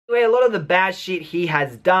A lot of the bad shit he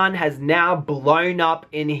has done has now blown up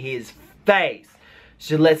in his face.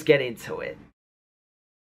 So let's get into it.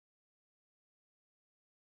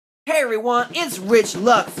 Hey everyone, it's Rich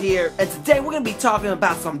Lux here, and today we're going to be talking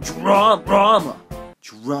about some drama.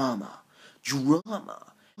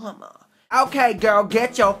 Okay girl,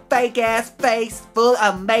 get your fake ass face full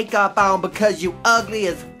of makeup on because you ugly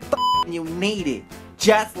as f*** and you need it.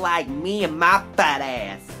 Just like me and my fat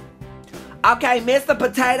ass. Okay, Mr.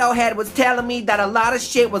 Potato Head was telling me that a lot of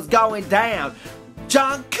shit was going down.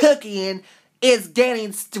 John Cookian is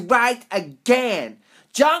getting striked again.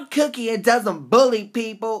 John Cookian doesn't bully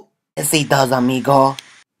people. Yes, he does, amigo.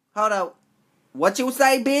 Hold up. What you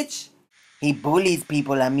say, bitch? He bullies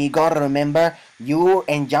people, amigo. Remember, you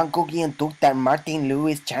and John Cookian took that Martin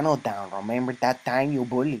Lewis channel down. Remember that time you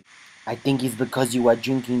bullied? I think it's because you were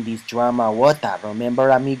drinking this drama water. Remember,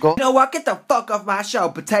 amigo? You know what? Get the fuck off my show,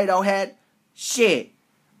 Potato Head. Shit.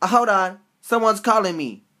 Hold on. Someone's calling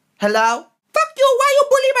me. Hello? Fuck you. Why you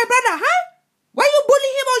bully my brother, huh? Why you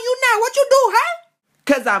bully him or you now? What you do, huh?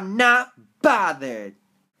 Cause I'm not bothered.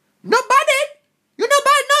 Not bothered? You not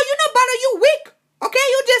bothered? No, you not bothered. You weak. Okay?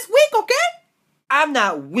 You just weak, okay? I'm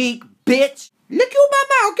not weak, bitch. Look you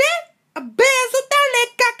mama, okay? A bear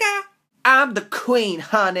caca. I'm the queen,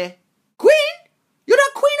 honey. Queen? You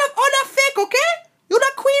the queen of all the fake, okay? You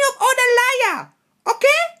the queen of all the liar,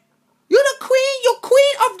 okay? You the queen, you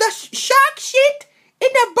queen of the shark shit in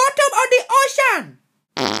the bottom of the ocean.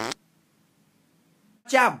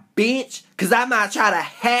 Watch out, bitch, cause I might try to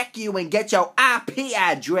hack you and get your IP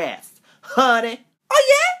address, honey. Oh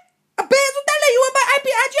yeah? A bezo, you want my IP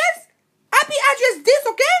address? IP address this,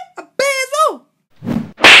 okay? A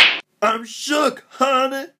bezo. I'm shook,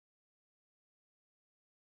 honey.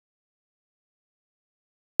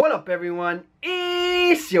 What up, everyone?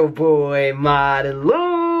 It's your boy, Martin Lewis.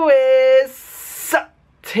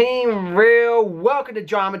 Team Real. Welcome to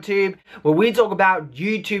DramaTube, where we talk about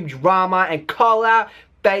YouTube drama and call out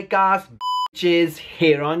fake ass bitches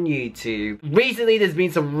here on YouTube. Recently, there's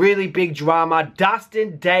been some really big drama.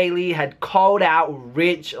 Dustin Daily had called out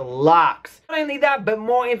Rich Lux. Not only that, but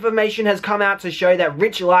more information has come out to show that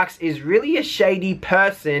Rich Lux is really a shady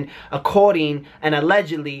person, according and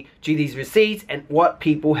allegedly to these receipts and what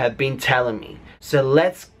people have been telling me. So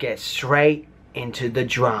let's get straight into the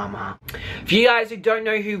drama. For you guys who don't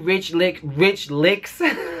know who Rich Licks,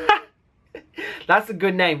 that's a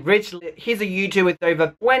good name. He's a YouTuber with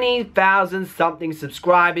over 20,000 something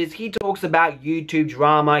subscribers. He talks about YouTube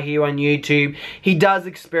drama here on YouTube. He does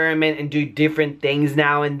experiment and do different things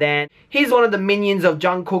now and then. He's one of the minions of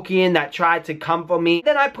John Cookian that tried to come for me.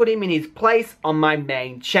 Then I put him in his place on my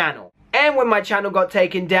main channel. And when my channel got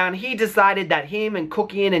taken down, he decided that him and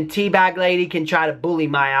Cookian and Teabag Lady can try to bully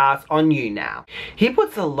my ass on you now. He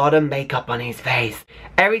puts a lot of makeup on his face.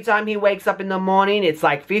 Every time he wakes up in the morning, it's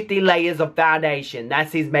like 50 layers of foundation.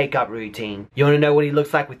 That's his makeup routine. You want to know what he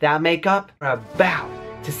looks like without makeup? We're about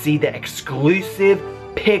to see the exclusive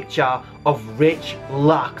picture of Rich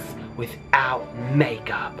Lux without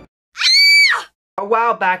makeup. A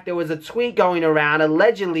while back, there was a tweet going around.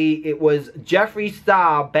 Allegedly, it was Jeffree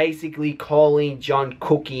Star basically calling John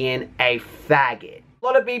Cookian a faggot. A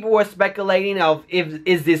lot of people were speculating of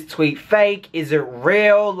is this tweet fake? Is it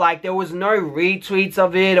real? Like, there was no retweets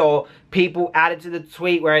of it or people added to the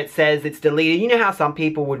tweet where it says it's deleted. You know how some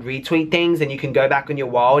people would retweet things and you can go back on your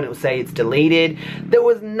wall and it will say it's deleted? There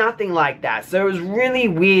was nothing like that. So it was really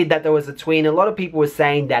weird that there was a tweet and a lot of people were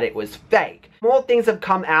saying that it was fake. More things have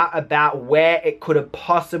come out about where it could have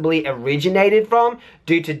possibly originated from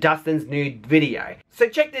due to Dustin's new video. So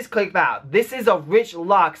check this clip out. This is of Rich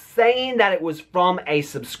Lux saying that it was from a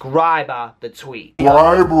subscriber, the tweet.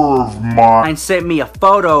 Subscriber of mine sent me a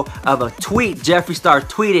photo of a tweet Jeffree Star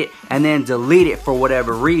tweeted and then deleted for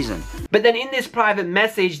whatever reason. But then in this private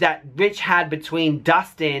message that Rich had between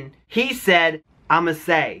Dustin, he said, I'ma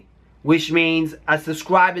say. Which means a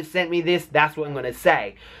subscriber sent me this, that's what I'm going to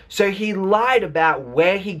say. So he lied about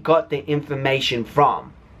where he got the information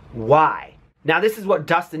from. Why? Now this is what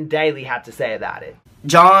Dustin Daily had to say about it.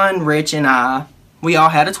 John, Rich, and we all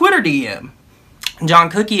had a Twitter DM. John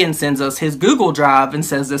Cookian sends us his Google Drive and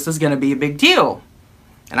says this is going to be a big deal.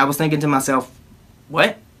 And I was thinking to myself,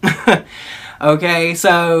 what? Okay,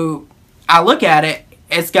 so I look at it.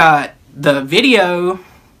 It's got the video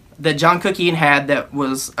that John Cookian had that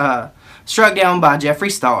was struck down by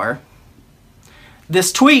Jeffree Star.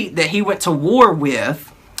 This tweet that he went to war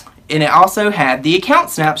with, and it also had the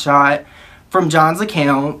account snapshot from John's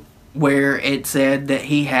account where it said that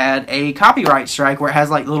he had a copyright strike where it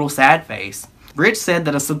has like a little sad face. Rich said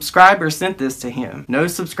that a subscriber sent this to him. No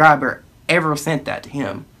subscriber ever sent that to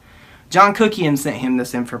him. John Cookian sent him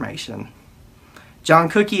this information. John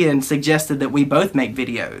Cookian suggested that we both make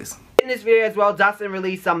videos. In this video as well, Dustin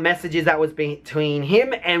released some messages that was between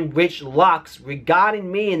him and Rich Lux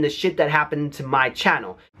regarding me and the shit that happened to my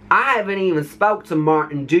channel. I haven't even spoke to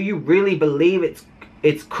Martin. Do you really believe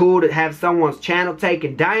it's cool to have someone's channel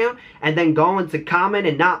taken down and then go into comment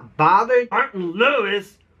and not bother? Martin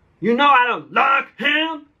Lewis, you know I don't like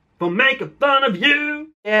him for making fun of you.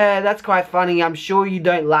 Yeah, that's quite funny. I'm sure you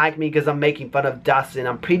don't like me because I'm making fun of Dustin.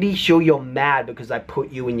 I'm pretty sure you're mad because I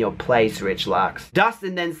put you in your place, Rich Lux.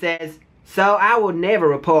 Dustin then says, so I will never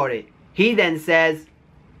report it. He then says,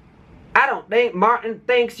 I don't think Martin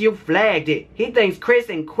thinks you flagged it. He thinks Chris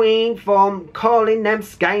and Queen for calling them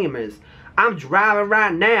scammers. I'm driving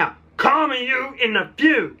right now, calling you in a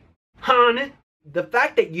few, honey. The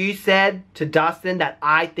fact that you said to Dustin that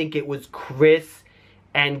I think it was Chris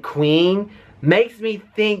and Queen makes me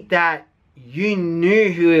think that you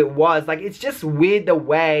knew who it was. Like, it's just weird the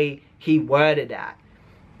way he worded that.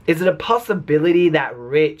 Is it a possibility that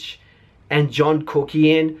Rich and John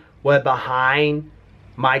Cookian were behind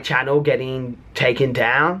my channel getting taken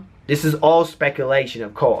down? This is all speculation,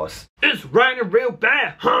 of course. It's raining real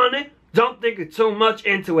bad, honey. Don't think too much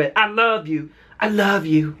into it. I love you. I love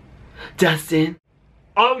you, Dustin.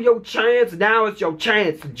 Oh, your chance, now it's your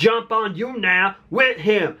chance to jump on you now with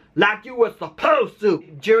him like you were supposed to.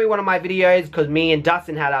 During one of my videos, because me and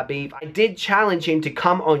Dustin had our beef, I did challenge him to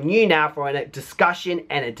come on you now for a discussion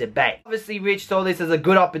and a debate. Obviously, Rich saw this as a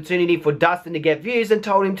good opportunity for Dustin to get views and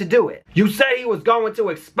told him to do it. You said he was going to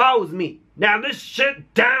expose me. Now this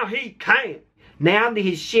shit down, he can't. Now that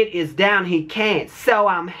his shit is down, he can't. So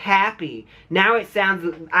I'm happy. Now it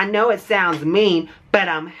sounds, I know it sounds mean, but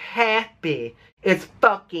I'm happy. It's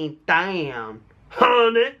fucking damn.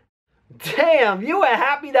 Honey? Damn, you were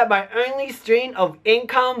happy that my only stream of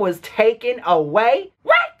income was taken away?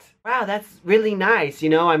 What? Wow, that's really nice. You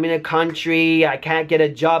know, I'm in a country, I can't get a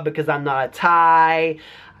job because I'm not a Thai.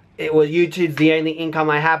 YouTube's the only income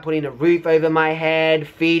I have, putting a roof over my head,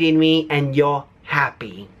 feeding me, and you're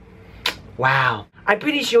happy. Wow. I'm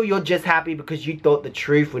pretty sure you're just happy because you thought the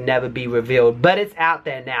truth would never be revealed, but it's out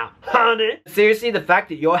there now, honey. Seriously, the fact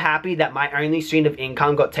that you're happy that my only stream of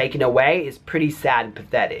income got taken away is pretty sad and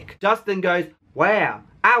pathetic. Justin goes, wow,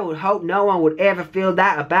 I would hope no one would ever feel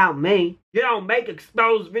that about me. You don't make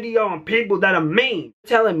exposed video on people that are mean.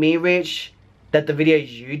 You're telling me, Rich, that the videos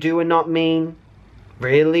you do are not mean?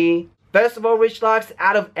 Really? First of all, Rich Lux,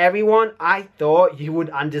 out of everyone, I thought you would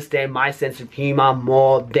understand my sense of humor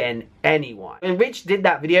more than anyone. When Rich did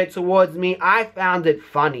that video towards me, I found it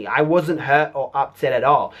funny. I wasn't hurt or upset at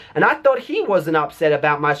all. And I thought he wasn't upset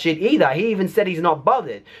about my shit either. He even said he's not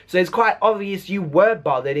bothered. So it's quite obvious you were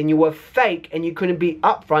bothered and you were fake and you couldn't be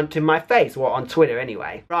upfront to my face. Well, on Twitter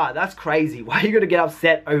anyway. Bruh, that's crazy. Why are you gonna get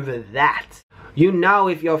upset over that? You know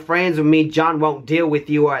if you're friends with me, John won't deal with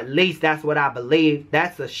you, or at least that's what I believe.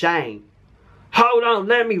 That's a shame. Hold on,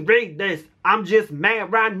 let me read this. I'm just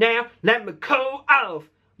mad right now. Let me cool off.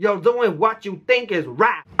 You're doing what you think is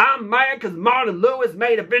right. I'm mad because Martin Lewis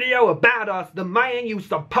made a video about us, the man you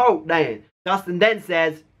support then. Dustin then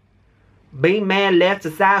says, be man left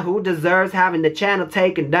aside who deserves having the channel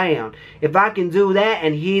taken down. If I can do that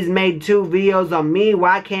and he's made 2 videos on me,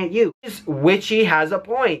 why can't you? Which he has a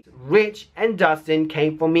point. Rich and Dustin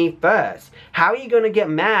came for me first. How are you gonna get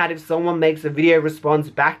mad if someone makes a video response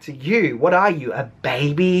back to you? What are you, a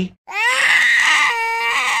baby?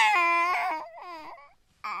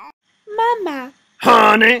 Mama.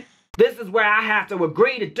 Honey? This is where I have to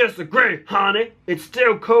agree to disagree, honey. It's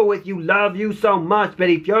still cool if you love you so much, but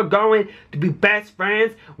if you're going to be best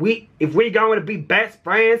friends, if we're going to be best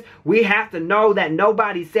friends, we have to know that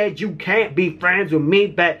nobody said you can't be friends with me,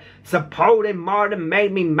 but supporting Martin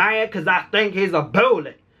made me mad because I think he's a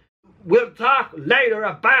bully. We'll talk later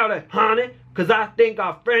about it, honey, because I think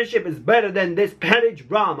our friendship is better than this petty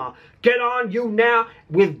drama. Get on you now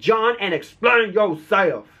with John and explain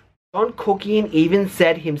yourself. John Cookian even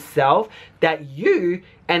said himself that you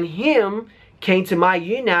and him came to my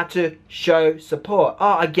now to show support.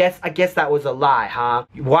 Oh, I guess that was a lie, huh?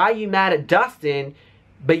 Why are you mad at Dustin,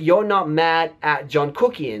 but you're not mad at John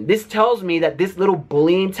Cookian? This tells me that this little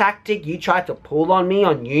bullying tactic you tried to pull on me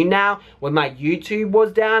on now when my YouTube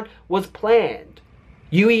was down was planned.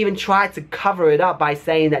 You even tried to cover it up by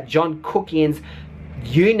saying that John Cookian's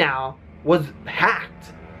now was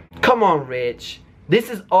hacked. Come on, Rich. This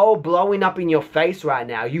is all blowing up in your face right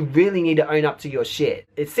now. You really need to own up to your shit.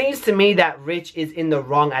 It seems to me that Rich is in the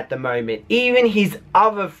wrong at the moment. Even his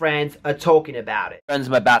other friends are talking about it. Friends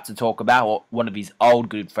I'm about to talk about, or one of his old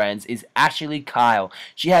good friends, is Ashley Kyle.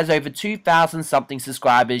 She has over 2,000 something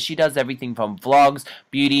subscribers. She does everything from vlogs,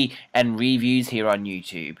 beauty, and reviews here on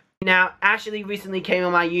YouTube. Now, Ashley recently came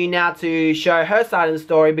on my YouNow to show her side of the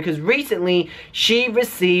story because recently she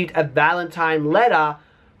received a Valentine letter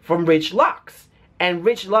from Rich Lux. And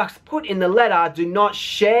Rich Lux put in the letter, do not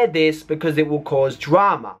share this because it will cause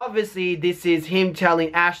drama. Obviously, this is him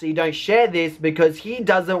telling Ashley, don't share this because he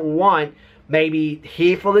doesn't want maybe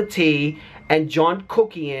Here for the Tea and John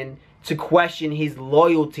Cookian to question his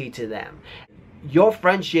loyalty to them. Your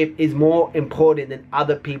friendship is more important than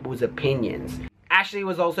other people's opinions. Ashley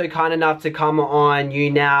was also kind enough to come on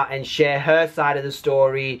YouNow and share her side of the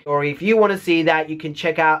story. Or if you want to see that, you can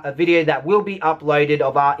check out a video that will be uploaded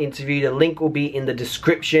of our interview. The link will be in the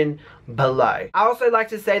description below. I also like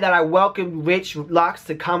to say that I welcome Rich Lux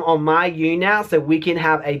to come on my YouNow so we can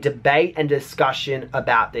have a debate and discussion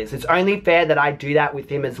about this. It's only fair that I do that with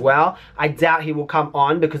him as well. I doubt he will come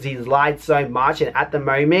on because he's lied so much and at the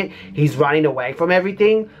moment he's running away from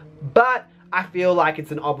everything. But I feel like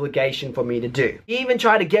it's an obligation for me to do. He even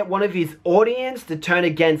tried to get one of his audience to turn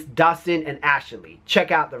against Dustin and Ashley.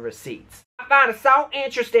 Check out the receipts. I find it so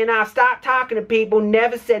interesting I stopped talking to people,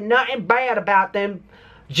 never said nothing bad about them,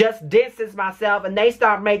 just distanced myself, and they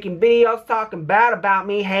start making videos talking bad about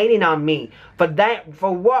me, hating on me.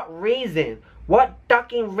 For what reason? What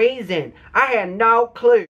fucking reason? I had no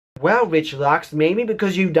clue. Well, Rich Lux, maybe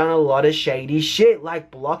because you've done a lot of shady shit,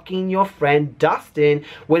 like blocking your friend Dustin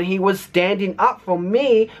when he was standing up for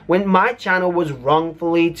me when my channel was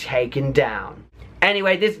wrongfully taken down.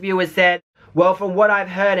 Anyway, this viewer said, well, from what I've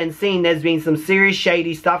heard and seen, there's been some serious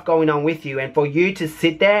shady stuff going on with you, and for you to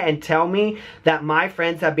sit there and tell me that my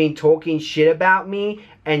friends have been talking shit about me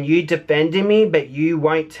and you defending me, but you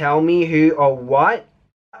won't tell me who or what,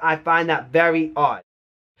 I find that very odd.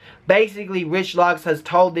 Basically, Rich Lux has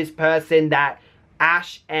told this person that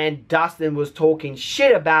Ash and Dustin was talking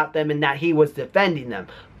shit about them and that he was defending them.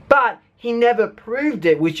 But he never proved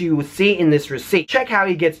it, which you will see in this receipt. Check how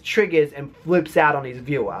he gets triggers and flips out on his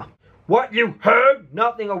viewer. What you heard?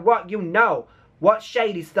 Nothing of what you know. What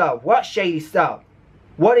shady stuff? What shady stuff?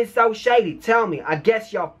 What is so shady? Tell me. I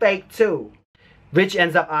guess you're fake too. Rich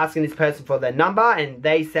ends up asking this person for their number and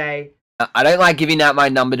they say, I don't like giving out my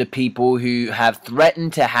number to people who have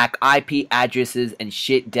threatened to hack IP addresses and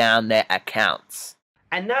shit down their accounts.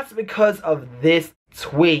 And that's because of this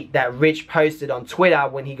tweet that Rich posted on Twitter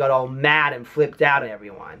when he got all mad and flipped out at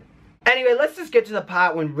everyone. Anyway, let's just get to the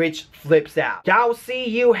part when Rich flips out. Y'all see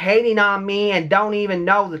you hating on me and don't even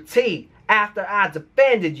know the tea after I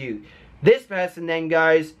defended you. This person then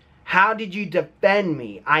goes, how did you defend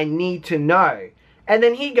me? I need to know. And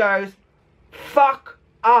then he goes, fuck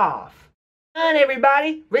off. And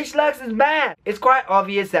everybody, Rich Lux is mad. It's quite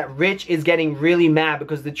obvious that Rich is getting really mad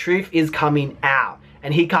because the truth is coming out.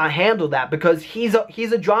 And he can't handle that because he's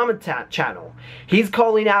a drama channel. He's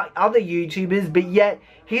calling out other YouTubers, but yet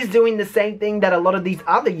he's doing the same thing that a lot of these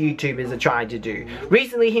other YouTubers are trying to do.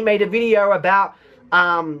 Recently, he made a video about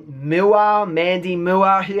Mandy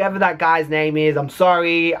Mua, whoever that guy's name is. I'm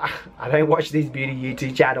sorry, I don't watch these beauty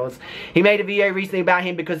YouTube channels. He made a video recently about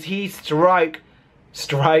him because he strike,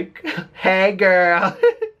 hey girl,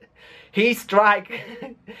 he strike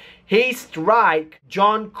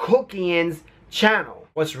John Cookian's channel.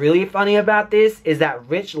 What's really funny about this is that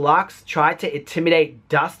Rich Lux tried to intimidate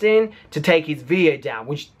Dustin to take his video down,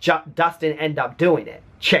 which Dustin ended up doing it.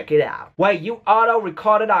 Check it out. Wait, you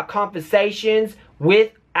auto-recorded our conversations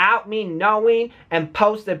without me knowing and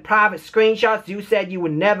posted private screenshots you said you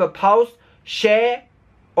would never post, share,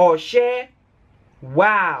 or share?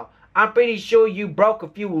 Wow. I'm pretty sure you broke a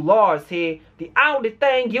few laws here. The only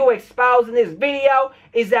thing you expose in this video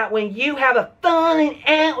is that when you have a falling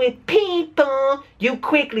out with people, you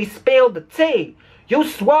quickly spill the tea. You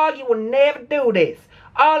swore you would never do this.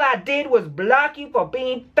 All I did was block you for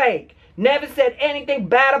being fake. Never said anything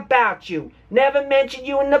bad about you. Never mentioned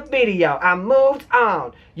you in the video. I moved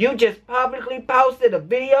on. You just publicly posted a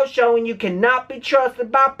video showing you cannot be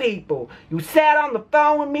trusted by people. You sat on the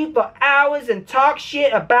phone with me for hours and talked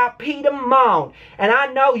shit about Peter Mon. And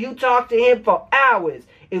I know you talked to him for hours.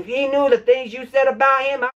 If he knew the things you said about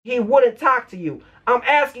him, he wouldn't talk to you. I'm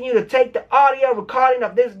asking you to take the audio recording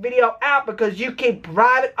of this video out because you keep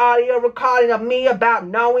private audio recording of me about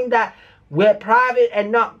knowing that we're private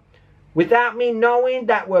and not... without me knowing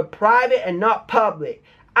that we're private and not public.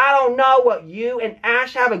 I don't know what you and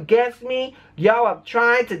Ash have against me. Y'all are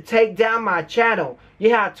trying to take down my channel.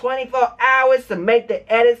 You have 24 hours to make the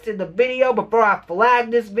edits to the video before I flag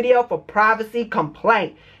this video for privacy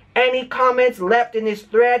complaint. Any comments left in this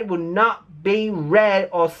thread will not be read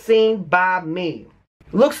or seen by me.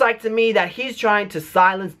 Looks like to me that he's trying to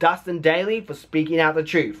silence Dustin Daly for speaking out the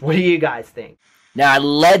truth. What do you guys think? Now,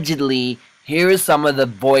 allegedly, here are some of the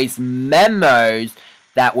voice memos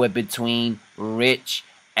that were between Rich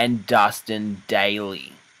and Dustin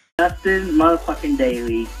Daly. Dustin motherfucking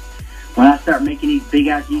Daly, when I start making these big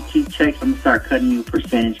ass YouTube checks, I'm gonna start cutting you a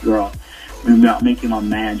percentage, girl. I'm gonna make you my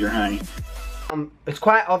manager, honey. It's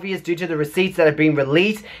quite obvious due to the receipts that have been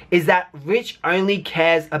released is that Rich only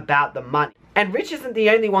cares about the money. And Rich isn't the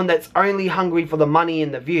only one that's only hungry for the money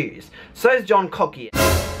and the views. So is John Cookian.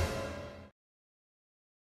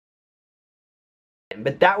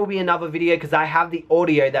 But that will be another video because I have the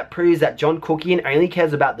audio that proves that John Cookian only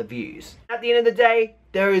cares about the views. At the end of the day,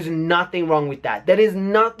 there is nothing wrong with that. There is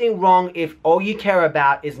nothing wrong if all you care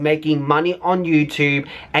about is making money on YouTube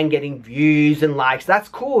and getting views and likes. That's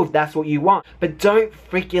cool if that's what you want. But don't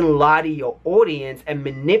freaking lie to your audience and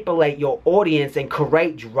manipulate your audience and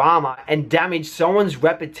create drama and damage someone's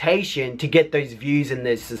reputation to get those views and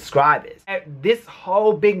those subscribers. This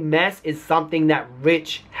whole big mess is something that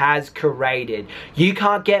Rich has created. You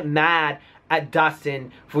can't get mad at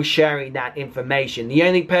Dustin for sharing that information. The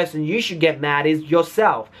only person you should get mad is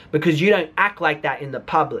yourself because you don't act like that in the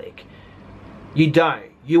public. You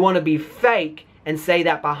don't. You want to be fake and say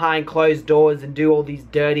that behind closed doors and do all these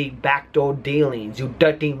dirty backdoor dealings, you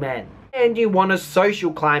dirty men. And you want to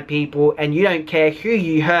social climb people and you don't care who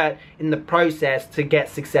you hurt in the process to get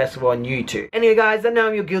successful on YouTube. Anyway guys, I know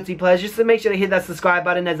I'm your guilty pleasure, so make sure to hit that subscribe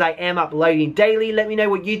button as I am uploading daily. Let me know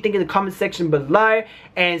what you think in the comment section below,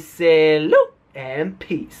 and salute and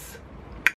peace.